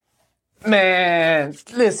Man,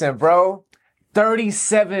 listen, bro.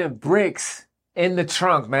 37 bricks in the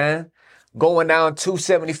trunk, man. Going down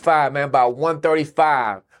 275, man, about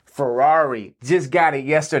 135. Ferrari. Just got it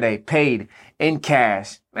yesterday, paid in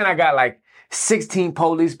cash. Man, I got like 16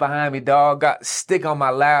 police behind me, dog. Got stick on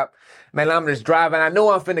my lap. Man, I'm just driving. I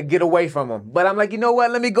know I'm finna get away from them. But I'm like, you know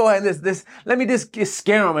what? Let me go ahead and let me just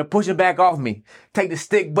scare them and push it back off me. Take the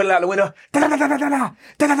stick, put it out the window. Da-da-da-da-da-da,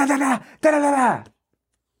 da-da-da-da-da, da-da-da-da.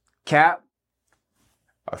 Cap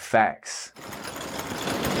or facts?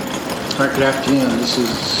 All right, good afternoon. This is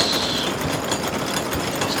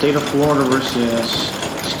State of Florida versus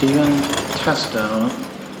Stephen Testa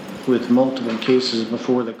with multiple cases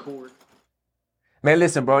before the court. Man,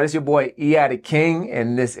 listen, bro, this is your boy E.I. the King,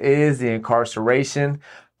 and this is the Incarceration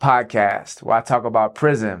Podcast, where I talk about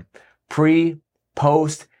prison, pre,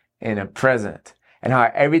 post, and in present, and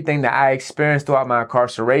how everything that I experienced throughout my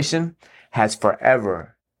incarceration has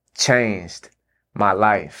forever changed my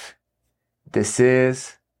life. This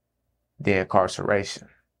is the incarceration.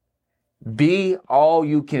 Be all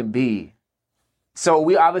you can be. So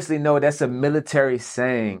we obviously know that's a military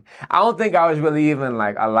saying. I don't think I was really even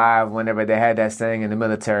like alive whenever they had that saying in the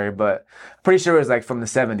military, but pretty sure it was like from the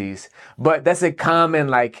 70s. But that's a common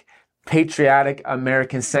like patriotic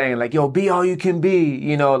American saying, like, yo, be all you can be,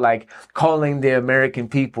 you know, like calling the American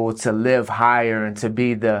people to live higher and to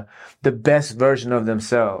be the best version of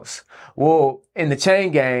themselves. Well, in the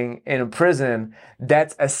chain gang and in prison,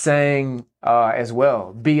 that's a saying as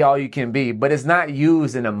well. Be all you can be, but it's not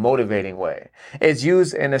used in a motivating way. It's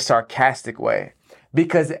used in a sarcastic way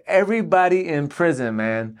because everybody in prison,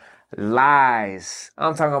 man, lies.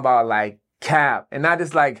 I'm talking about like cap, and not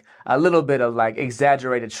just like a little bit of like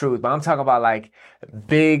exaggerated truth, but I'm talking about like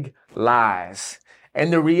big lies.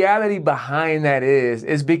 And the reality behind that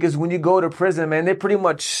is because when you go to prison, man, they pretty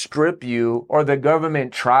much strip you, or the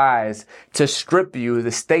government tries to strip you,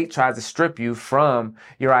 the state tries to strip you from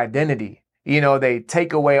your identity. You know, they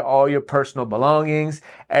take away all your personal belongings.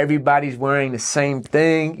 Everybody's wearing the same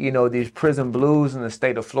thing, you know, these prison blues in the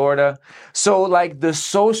state of Florida. So like the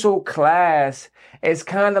social class is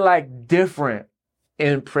kind of like different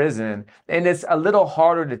in prison. And it's a little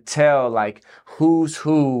harder to tell like who's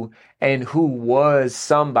who and who was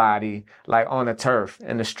somebody like on the turf,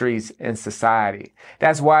 in the streets, in society.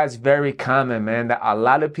 That's why it's very common, man, that a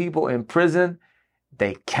lot of people in prison,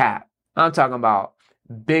 they cap. I'm talking about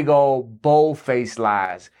big old bold-faced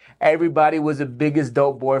lies. Everybody was the biggest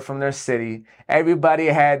dope boy from their city. Everybody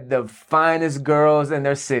had the finest girls in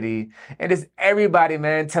their city. And it's everybody,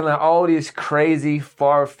 man, telling all these crazy,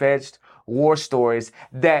 far-fetched war stories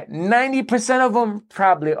that 90% of them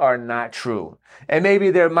probably are not true. And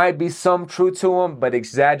maybe there might be some truth to them, but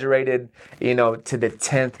exaggerated, you know, to the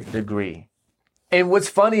 10th degree. And what's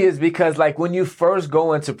funny is because like when you first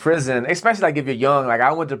go into prison, especially like if you're young, like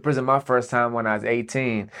I went to prison my first time when I was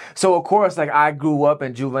 18. So of course, like I grew up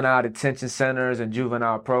in juvenile detention centers and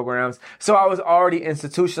juvenile programs. So I was already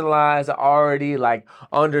institutionalized. I already like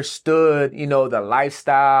understood, you know, the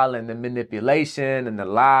lifestyle and the manipulation and the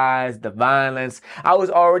lies, the violence. I was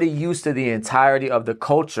already used to the entirety of the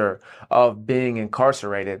culture of being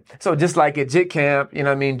incarcerated. So just like at JIT camp, you know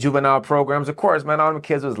what I mean, juvenile programs, of course, man, all the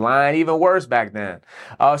kids was lying, even worse back then.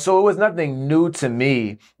 So it was nothing new to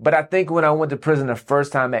me. But I think when I went to prison the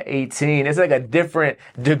first time at 18, it's like a different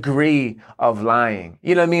degree of lying.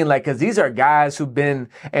 You know what I mean? Like, cause these are guys who've been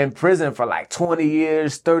in prison for like 20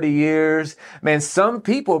 years, 30 years. Man, some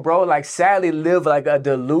people, bro, like sadly live like a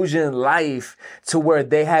delusion life to where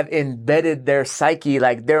they have embedded their psyche,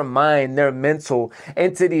 like their mind, their mental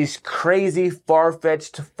into these crazy,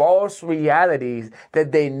 far-fetched, false realities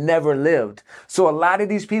that they never lived. So a lot of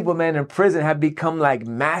these people, man, in prison have become like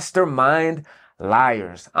mastermind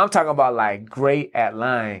liars. I'm talking about like great at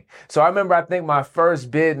lying. So I remember, I think my first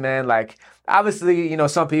bid, man, like obviously, you know,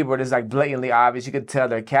 some people are just like blatantly obvious. You could tell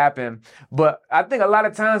they're capping. But I think a lot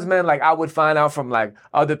of times, man, like I would find out from like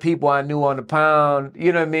other people I knew on the pound,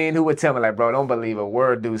 you know what I mean, who would tell me like, bro, don't believe a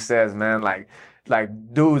word dude says, man. Like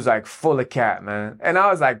dude's like full of cap, man. And I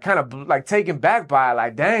was like kind of like taken back by it,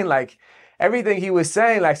 like, dang, like everything he was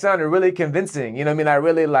saying like sounded really convincing. You know what I mean? I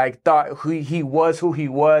really like thought who he was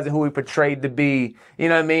and who he portrayed to be. You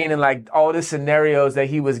know what I mean? And like all the scenarios that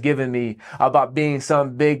he was giving me about being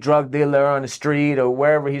some big drug dealer on the street or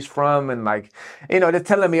wherever he's from. And like, you know, they're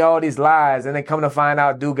telling me all these lies, and then come to find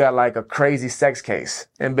out dude got like a crazy sex case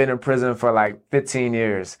and been in prison for like 15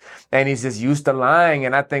 years. And he's just used to lying.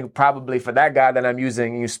 And I think probably for that guy that I'm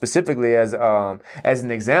using you specifically as an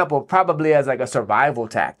example, probably as like a survival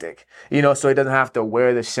tactic, you know, so he doesn't have to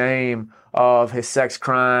wear the shame of his sex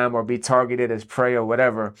crime or be targeted as prey or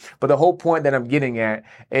whatever. But the whole point that I'm getting at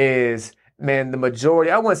is, man, the majority,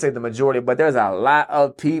 I wouldn't say the majority, but there's a lot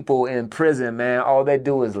of people in prison, man. All they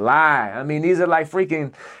do is lie. I mean, these are like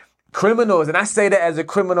freaking criminals. And I say that as a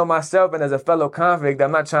criminal myself and as a fellow convict.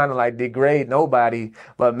 I'm not trying to like degrade nobody,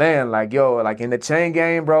 but man, like, yo, like in the chain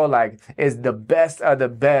gang, bro, like it's the best of the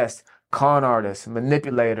best con artists,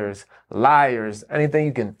 manipulators, liars, anything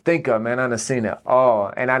you can think of, man. I done seen it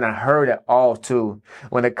all. And I done heard it all too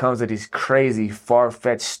when it comes to these crazy,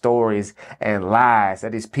 far-fetched stories and lies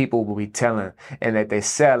that these people will be telling and that they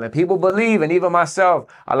sell. And people believe, and even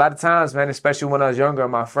myself, a lot of times, man, especially when I was younger,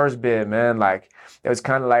 in my first bid, man, like it was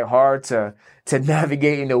kind of like hard to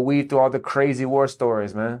navigate and to weed through all the crazy war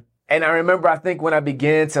stories, man. And I remember, I think when I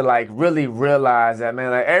began to like really realize that,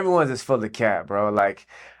 man, like everyone's just full of cap, bro. Like,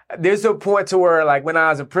 there's a point to where, like, when I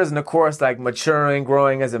was in prison, of course, like maturing,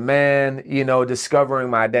 growing as a man, you know, discovering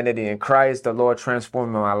my identity in Christ, the Lord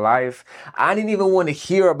transforming my life. I didn't even want to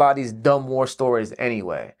hear about these dumb war stories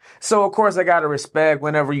anyway. So, of course, I got to respect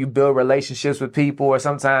whenever you build relationships with people, or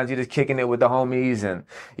sometimes you're just kicking it with the homies and,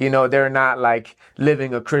 you know, they're not like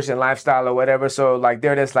living a Christian lifestyle or whatever. So, like,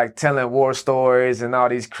 they're just like telling war stories and all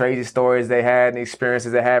these crazy stories they had and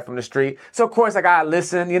experiences they had from the street. So, of course, I got to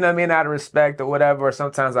listen, you know what I mean, out of respect or whatever. Or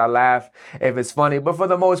sometimes I laugh if it's funny, but for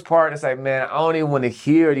the most part, it's like, man, I don't even want to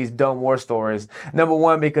hear these dumb war stories. Number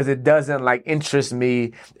one, because it doesn't like interest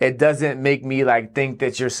me. It doesn't make me like think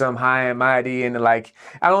that you're some high and mighty, and like,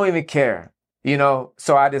 I don't even care, you know?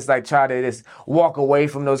 So I just like try to just walk away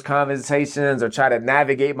from those conversations or try to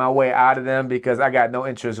navigate my way out of them, because I got no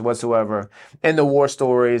interest whatsoever in the war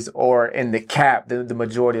stories or in the cap that the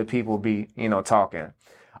majority of people be, you know, talking.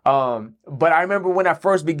 But I remember when I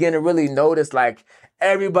first began to really notice, like,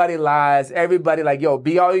 everybody lies, everybody like, yo,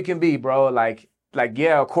 be all you can be, bro. Like,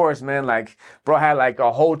 yeah, of course, man. Like, bro had like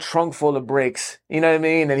a whole trunk full of bricks, you know what I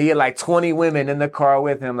mean? And he had like 20 women in the car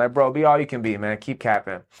with him. Like, bro, be all you can be, man. Keep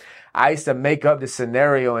capping. I used to make up this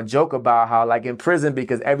scenario and joke about how, like, in prison,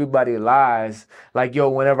 because everybody lies, like, yo,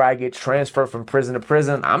 whenever I get transferred from prison to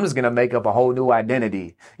prison, I'm just going to make up a whole new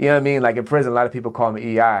identity. You know what I mean? Like, in prison, a lot of people call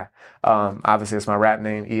me EI. Obviously, it's my rap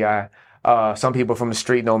name, EI. Some people from the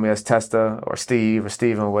street know me as Testa or Steve or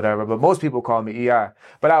Steven or whatever, but most people call me EI.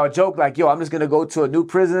 But I would joke like, yo, I'm just going to go to a new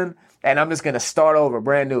prison and I'm just going to start over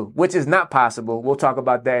brand new, which is not possible. We'll talk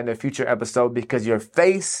about that in a future episode, because your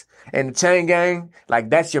face in the chain gang, like,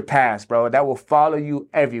 that's your past, bro. That will follow you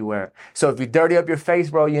everywhere. So if you dirty up your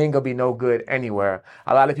face, bro, you ain't gonna be no good anywhere.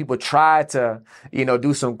 A lot of people try to, you know,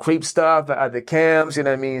 do some creep stuff at other camps, you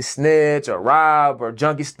know what I mean? Snitch or rob or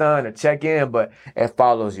junkie stun or check in, but it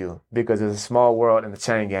follows you because it's a small world in the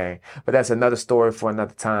chain gang. But that's another story for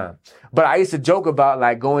another time. But I used to joke about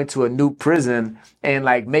like going to a new prison and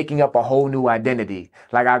like making up a whole new identity.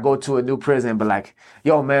 Like, I go to a new prison, but like,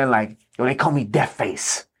 yo, man, like, yo, they call me Death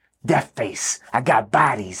Face. Death Face. I got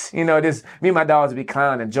bodies. You know, this, me and my dogs be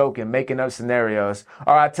clowning, joking, making up scenarios.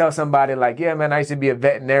 Or I tell somebody like, yeah, man, I used to be a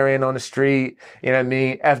veterinarian on the street. You know what I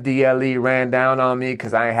mean? FDLE ran down on me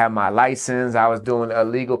because I ain't have my license. I was doing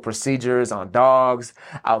illegal procedures on dogs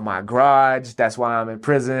out my garage. That's why I'm in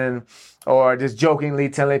prison. Or just jokingly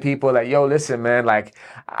telling people like, yo, listen, man, like,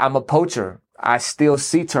 I'm a poacher. I still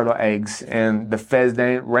see turtle eggs, and the feds,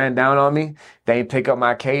 they ran down on me. They ain't pick up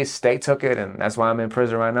my case. State took it, and that's why I'm in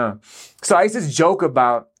prison right now. So I used to joke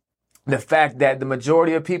about the fact that the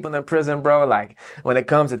majority of people in prison, bro, like, when it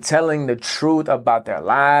comes to telling the truth about their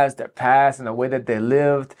lives, their past, and the way that they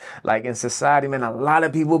lived, like, in society, man, a lot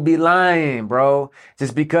of people be lying, bro,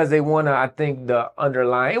 just because they want to, I think, the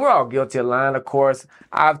underlying, we're all guilty of lying, of course.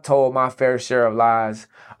 I've told my fair share of lies,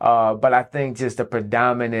 but I think just the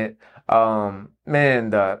predominant, man,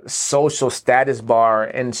 the social status bar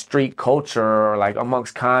in street culture, or like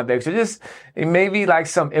amongst convicts, or just maybe like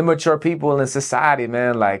some immature people in society,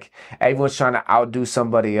 man, like everyone's trying to outdo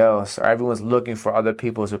somebody else, or everyone's looking for other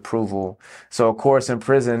people's approval. So of course in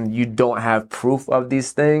prison, you don't have proof of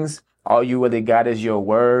these things. All you really got is your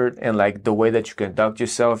word and like the way that you conduct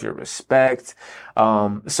yourself, your respect.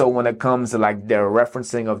 So when it comes to like their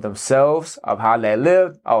referencing of themselves, of how they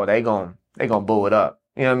live, oh, they gonna bull it up.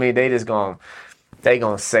 You know what I mean? They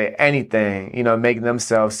gonna say anything, you know, making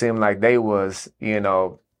themselves seem like they was, you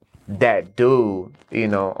know, that dude, you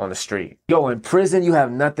know, on the street. Yo, in prison, you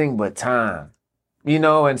have nothing but time, you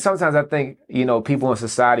know, and sometimes I think, you know, people in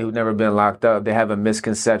society who've never been locked up, they have a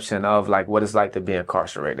misconception of like what it's like to be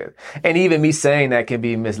incarcerated. And even me saying that can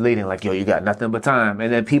be misleading, like, yo, you got nothing but time.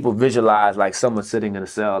 And then people visualize like someone sitting in a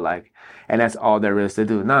cell, like, and that's all there is to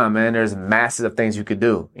do. Nah, man, there's masses of things you could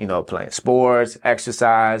do, playing sports,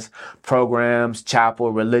 exercise, programs,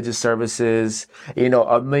 chapel, religious services,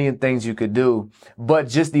 a million things you could do. But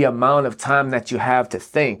just the amount of time that you have to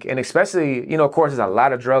think, and especially, of course, there's a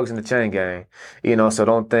lot of drugs in the chain gang, so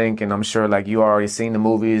don't think, and I'm sure like you already seen the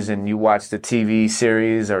movies and you watch the TV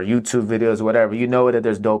series or YouTube videos or whatever, you know that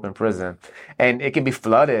there's dope in prison, and it can be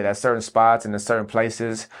flooded at certain spots and in certain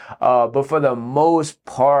places. But for the most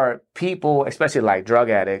part, people, especially like drug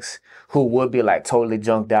addicts who would be like totally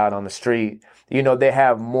junked out on the street, they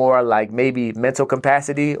have more like maybe mental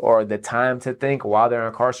capacity or the time to think while they're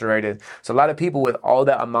incarcerated. So a lot of people with all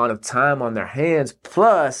that amount of time on their hands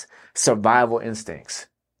plus survival instincts.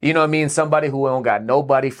 You know what I mean? Somebody who don't got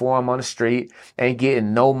nobody for them on the street, ain't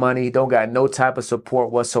getting no money, don't got no type of support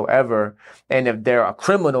whatsoever. And if they're a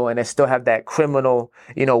criminal and they still have that criminal,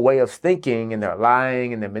 way of thinking, and they're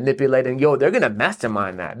lying and they're manipulating, they're going to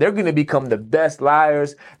mastermind that. They're going to become the best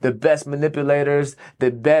liars, the best manipulators, the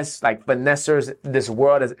best like finessers this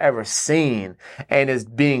world has ever seen. And it's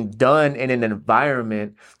being done in an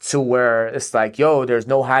environment to where it's like, there's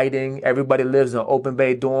no hiding. Everybody lives in an open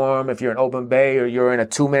bay dorm. If you're in open bay or you're in a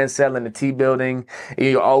two-man cell in the T building,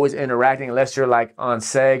 you're always interacting unless you're like on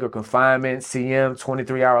SEG or confinement, CM,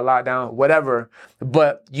 23-hour lockdown, whatever.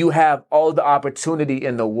 But you have all the opportunity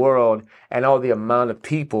in the world and all the amount of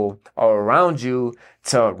people around you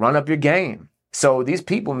to run up your game. So these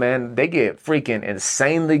people, man, they get freaking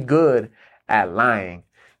insanely good at lying.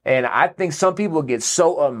 And I think some people get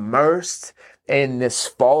so immersed in this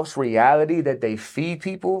false reality that they feed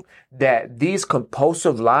people that these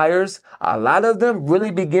compulsive liars, a lot of them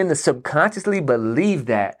really begin to subconsciously believe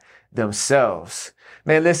that themselves.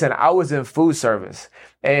 Man, listen, I was in food service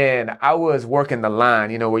and I was working the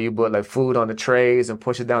line, where you put like food on the trays and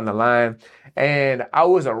push it down the line. And I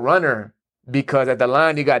was a runner because at the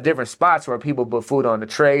line, you got different spots where people put food on the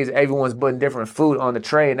trays. Everyone's putting different food on the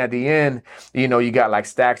tray. And at the end, you got like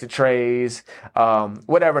stacks of trays,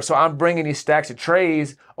 whatever. So I'm bringing these stacks of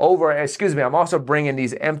trays over. I'm also bringing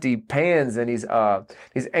these empty pans and these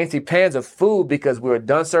empty pans of food because we were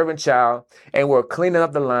done serving chow and we're cleaning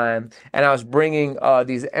up the line. And I was bringing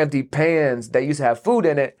these empty pans that used to have food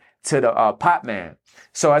in it to the pot man.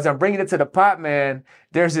 So as I'm bringing it to the pot man,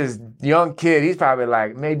 there's this young kid. He's probably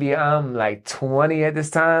like, maybe I'm like 20 at this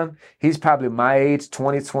time. He's probably my age,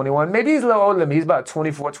 20, 21. Maybe he's a little older than me. He's about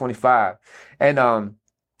 24, 25. And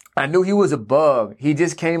I knew he was a bug. He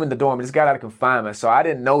just came in the dorm. He just got out of confinement. So I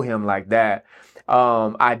didn't know him like that.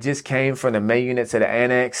 I just came from the main unit to the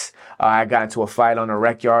annex. I got into a fight on the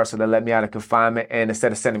rec yard, so they let me out of confinement. And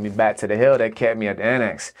instead of sending me back to the hill, they kept me at the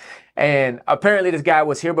annex. And apparently this guy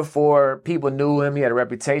was here before. People knew him. He had a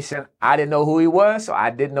reputation. I didn't know who he was, so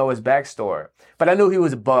I didn't know his backstory. But I knew he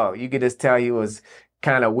was a bug. You could just tell he was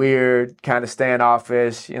kind of weird, kind of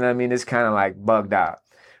standoffish. You know what I mean? It's kind of like bugged out.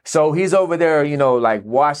 So he's over there, like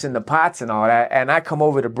washing the pots and all that. And I come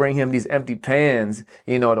over to bring him these empty pans,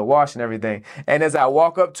 to wash and everything. And as I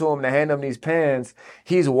walk up to him to hand him these pans,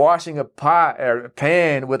 he's washing a pot or a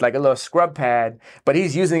pan with like a little scrub pad, but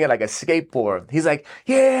he's using it like a skateboard. He's like,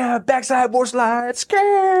 yeah, backside board slide,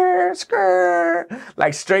 skirt, skirt,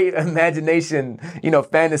 like straight imagination,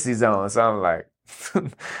 fantasy zone. So I'm like,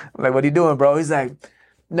 what are you doing, bro? He's like,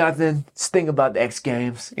 nothing. Just think about the X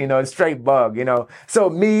Games, straight bug, So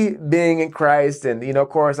me being in Christ and, of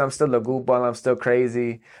course, I'm still a goofball. I'm still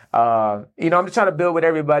crazy. I'm just trying to build with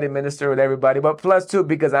everybody, minister with everybody. But plus, too,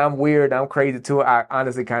 because I'm weird, I'm crazy, too, I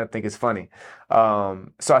honestly kind of think it's funny. So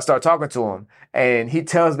I start talking to him and he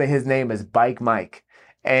tells me his name is Bike Mike.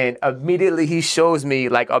 And immediately he shows me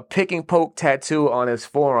like a pick and poke tattoo on his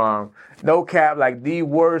forearm. No cap, like the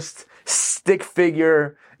worst stick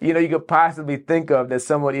figure you could possibly think of that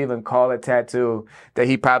some would even call a tattoo that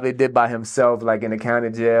he probably did by himself, like in a county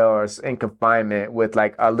jail or in confinement with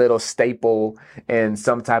like a little staple and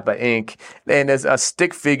some type of ink. And there's a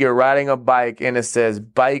stick figure riding a bike and it says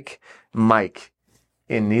Bike Mike.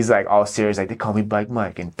 And he's like all serious, like they call me Bike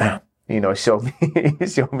Mike, and bam, show me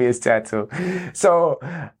his tattoo. So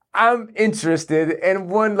I'm interested. And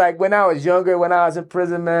when I was younger, when I was in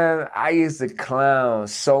prison, man, I used to clown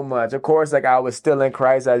so much. Of course, like I was still in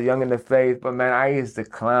Christ, I was young in the faith, but man, I used to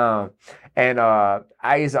clown. And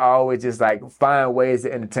I used to always just like find ways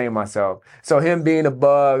to entertain myself. So him being a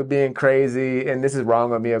bug, being crazy, and this is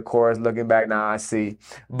wrong on me, of course, looking back now, I see.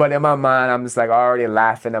 But in my mind, I'm just like already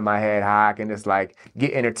laughing in my head how I can just like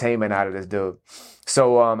get entertainment out of this dude.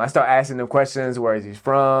 So I start asking him questions, where is he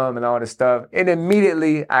from and all this stuff. And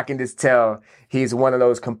immediately I can just tell he's one of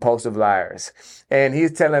those compulsive liars. And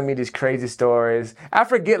he's telling me these crazy stories. I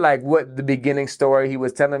forget like what the beginning story he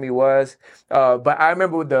was telling me was, but I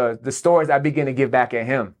remember the stories I began to give back at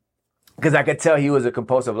him. Because I could tell he was a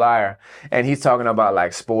compulsive liar, and he's talking about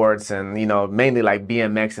like sports and, mainly like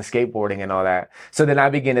BMX and skateboarding and all that. So then I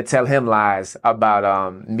began to tell him lies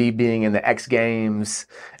about, me being in the X Games.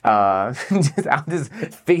 I'm just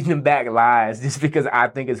feeding him back lies just because I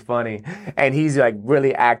think it's funny. And he's like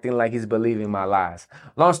really acting like he's believing my lies.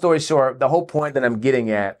 Long story short, the whole point that I'm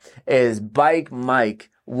getting at is Bike Mike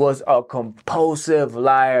was a compulsive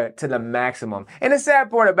liar to the maximum. And the sad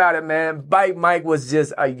part about it, man, Bike Mike was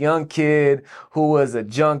just a young kid who was a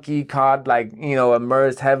junkie, caught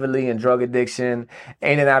immersed heavily in drug addiction,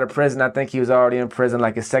 in and out of prison. I think he was already in prison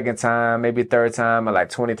like a second time, maybe third time at like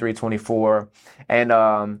 23, 24.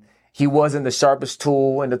 And he wasn't the sharpest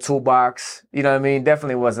tool in the toolbox. You know what I mean?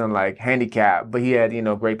 Definitely wasn't like handicapped, but he had,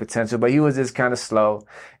 great potential, but he was just kind of slow.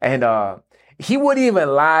 And he wouldn't even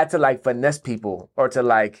lie to like finesse people or to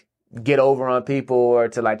like get over on people or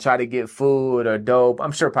to like try to get food or dope.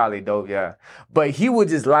 I'm sure probably dope, yeah. But he would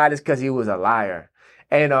just lie just because he was a liar.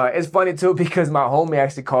 And it's funny too because my homie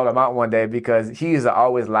actually called him out one day because he used to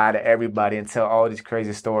always lie to everybody and tell all these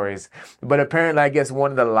crazy stories. But apparently, I guess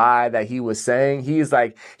one of the lies that he was saying,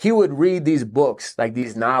 he would read these books, like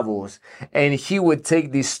these novels, and he would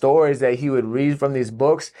take these stories that he would read from these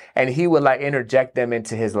books and he would like interject them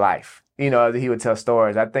into his life. He would tell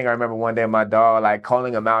stories. I think I remember one day my dog like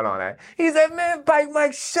calling him out on it. He said, "Man, Bike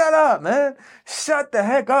Mike, shut up, man. Shut the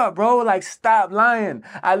heck up, bro. Like, stop lying.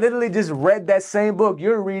 I literally just read that same book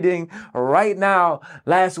you're reading right now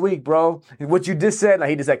last week, bro. What you just said,"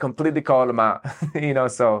 like he just like completely called him out.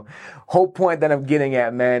 So whole point that I'm getting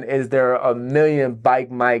at, man, is there are a million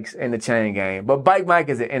Bike Mikes in the chain gang. But Bike Mike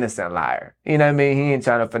is an innocent liar. You know what I mean? He ain't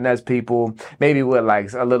trying to finesse people, maybe with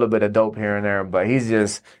like a little bit of dope here and there, but he's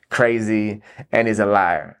just crazy and he's a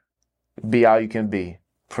liar. Be all you can be.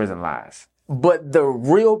 Prison lies. But the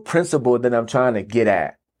real principle that I'm trying to get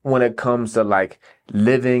at when it comes to like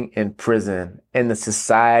living in prison in the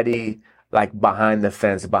society, like behind the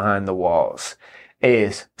fence, behind the walls,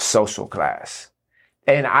 is social class.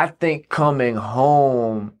 And I think coming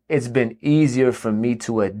home, it's been easier for me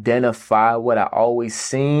to identify what I always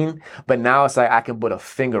seen, but now it's like I can put a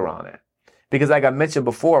finger on it. Because like I mentioned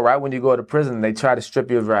before, right, when you go to prison, they try to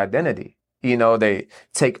strip you of your identity. They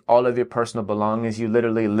take all of your personal belongings. You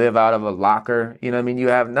literally live out of a locker. You know what I mean? You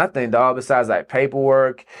have nothing, dog, besides like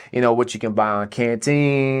paperwork, what you can buy on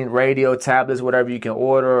canteen, radio, tablets, whatever you can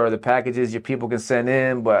order, or the packages your people can send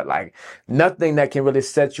in, but like nothing that can really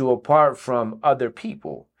set you apart from other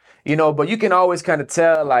people. But you can always kind of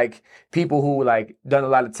tell like people who like done a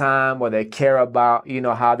lot of time or they care about,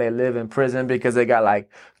 how they live in prison because they got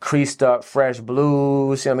like creased up fresh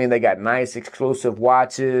blues. They got nice exclusive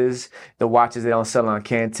watches, the watches they don't sell on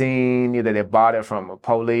canteen. Either they bought it from a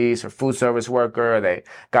police or food service worker, or they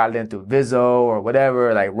got it in through Vizzo or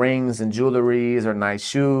whatever, like rings and jewelries or nice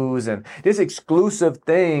shoes and just exclusive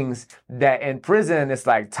things that in prison, it's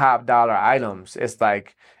like top dollar items. It's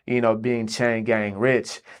like, being chain gang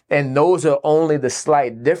rich. And those are only the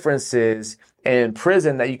slight differences in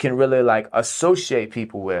prison that you can really like associate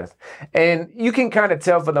people with. And you can kind of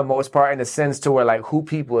tell for the most part in a sense to where like who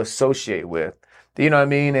people associate with. You know what I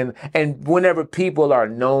mean? And whenever people are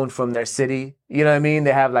known from their city, you know what I mean?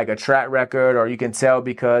 They have like a track record, or you can tell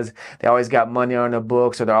because they always got money on their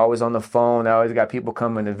books, or they're always on the phone. They always got people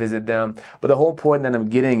coming to visit them. But the whole point that I'm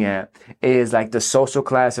getting at is like the social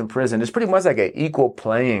class in prison. It's pretty much like an equal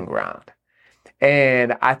playing ground.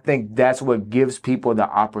 And I think that's what gives people the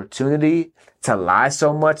opportunity to lie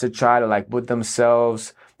so much, to try to like put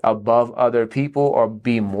themselves above other people or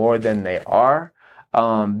be more than they are.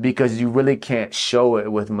 Because you really can't show it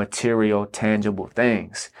with material, tangible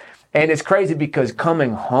things. And it's crazy because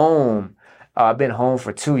coming home, I've been home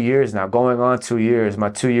for 2 years now, going on 2 years. My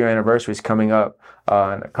 2-year anniversary is coming up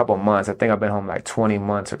in a couple of months. I think I've been home like 20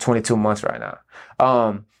 months or 22 months right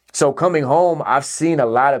now. So coming home, I've seen a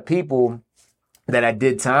lot of people that I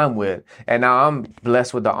did time with. And now I'm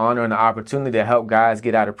blessed with the honor and the opportunity to help guys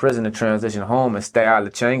get out of prison and transition home and stay out of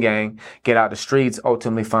the chain gang, get out the streets,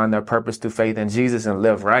 ultimately find their purpose through faith in Jesus and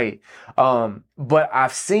live right. But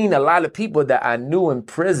I've seen a lot of people that I knew in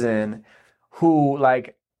prison who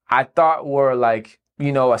like I thought were like,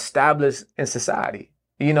 established in society.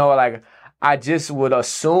 Like I just would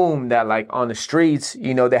assume that like on the streets,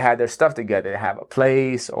 they had their stuff together. They have a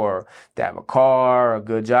place, or they have a car, a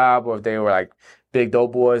good job, or if they were like big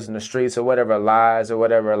dope boys in the streets or whatever lies or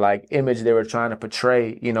whatever like image they were trying to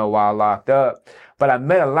portray, while locked up. But I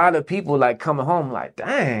met a lot of people like coming home like,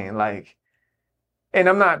 dang, like And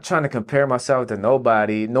I'm not trying to compare myself to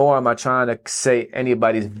nobody, nor am I trying to say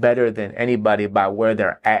anybody's better than anybody by where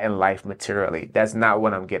they're at in life materially. That's not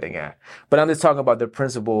what I'm getting at. But I'm just talking about the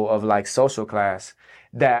principle of like social class,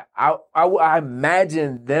 that I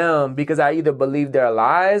imagine them, because I either believe their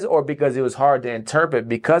lies or because it was hard to interpret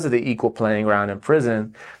because of the equal playing ground in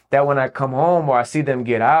prison, that when I come home or I see them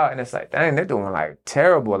get out and it's like, dang, they're doing like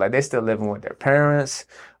terrible. Like they're still living with their parents,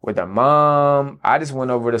 with their mom. I just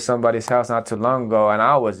went over to somebody's house not too long ago and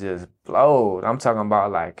I was just blowed. I'm talking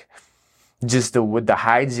about like just with the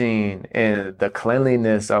hygiene and the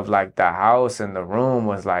cleanliness of like the house and the room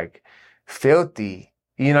was like filthy.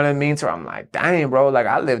 You know what I mean? So I'm like, dang, bro, like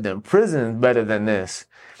I lived in prison better than this.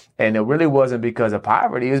 And it really wasn't because of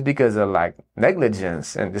poverty. It was because of like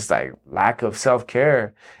negligence and just like lack of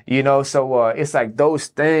self-care, So it's like those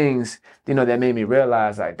things, that made me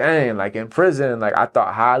realize like, dang, like in prison, like I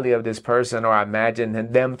thought highly of this person or I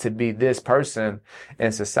imagined them to be this person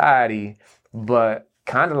in society. But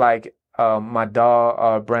kind of like my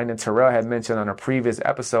dog, Brandon Terrell had mentioned on a previous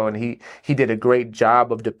episode, and he did a great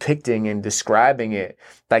job of depicting and describing it.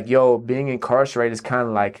 Like, being incarcerated is kind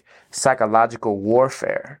of like psychological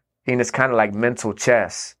warfare. And it's kind of like mental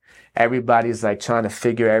chess. Everybody's like trying to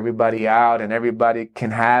figure everybody out, and everybody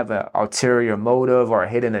can have an ulterior motive or a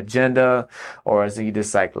hidden agenda, or is he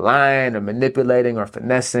just like lying or manipulating or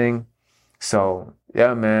finessing? So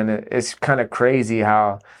yeah, man, it's kind of crazy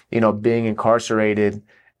how, being incarcerated,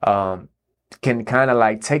 can kind of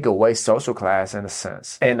like take away social class in a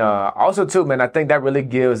sense. And also too, man, I think that really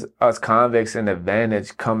gives us convicts an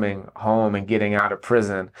advantage coming home and getting out of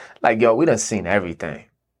prison. Like, we done seen everything.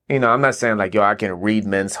 I'm not saying like, I can read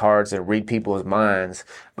men's hearts and read people's minds,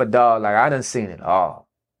 but dog, like I done seen it all,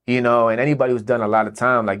 and anybody who's done a lot of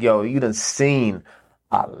time, like, you done seen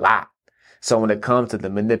a lot. So when it comes to the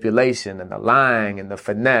manipulation and the lying and the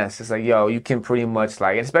finesse, it's like, you can pretty much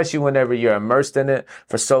like, especially whenever you're immersed in it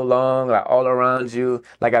for so long, like all around you,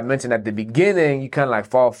 like I mentioned at the beginning, you kind of like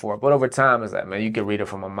fall for it. But over time, it's like, man, you can read it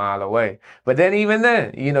from a mile away. But then even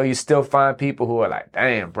then, you still find people who are like,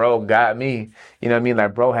 damn, bro got me. You know what I mean?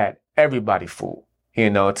 Like, bro had everybody fooled,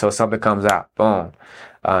 until something comes out, boom.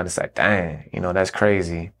 And it's like, dang, that's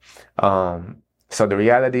crazy. So the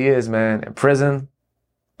reality is, man, in prison,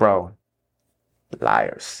 bro,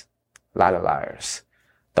 liars, a lot of liars.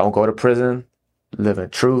 Don't go to prison, live in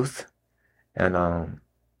truth, and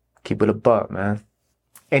keep it a buck, man.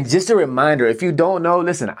 And just a reminder, if you don't know,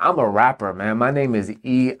 listen, I'm a rapper, man. My name is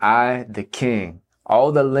E.I. the King.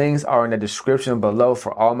 All the links are in the description below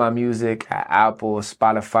for all my music at Apple,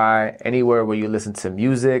 Spotify, anywhere where you listen to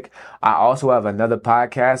music. I also have another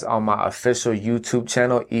podcast on my official YouTube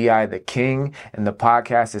channel, E.I. the King, and the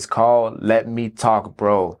podcast is called Let Me Talk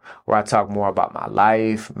Bro, where I talk more about my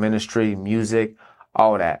life, ministry, music,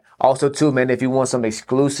 all that. Also too, man, if you want some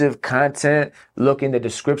exclusive content, look in the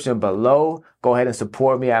description below. Go ahead and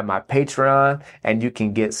support me at my Patreon, and you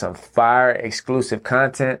can get some fire exclusive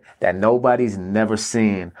content that nobody's never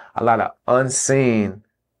seen. A lot of unseen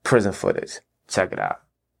prison footage. Check it out.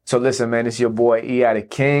 So listen, man, it's your boy E.I. the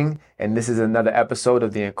King, and this is another episode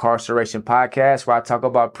of the Incarceration Podcast where I talk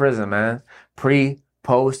about prison, man. Pre,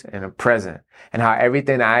 post, and present. And how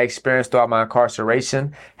everything that I experienced throughout my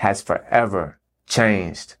incarceration has forever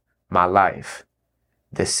changed my life.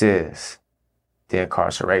 This is the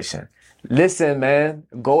Incarceration. Listen, man,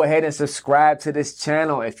 go ahead and subscribe to this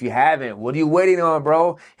channel if you haven't. What are you waiting on,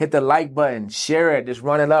 bro? Hit the like button, share it, just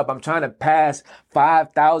run it up. I'm trying to pass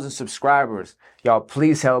 5,000 subscribers. Y'all,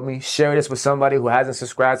 please help me. Share this with somebody who hasn't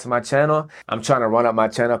subscribed to my channel. I'm trying to run up my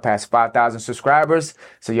channel past 5,000 subscribers.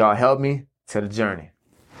 So y'all help me to the journey.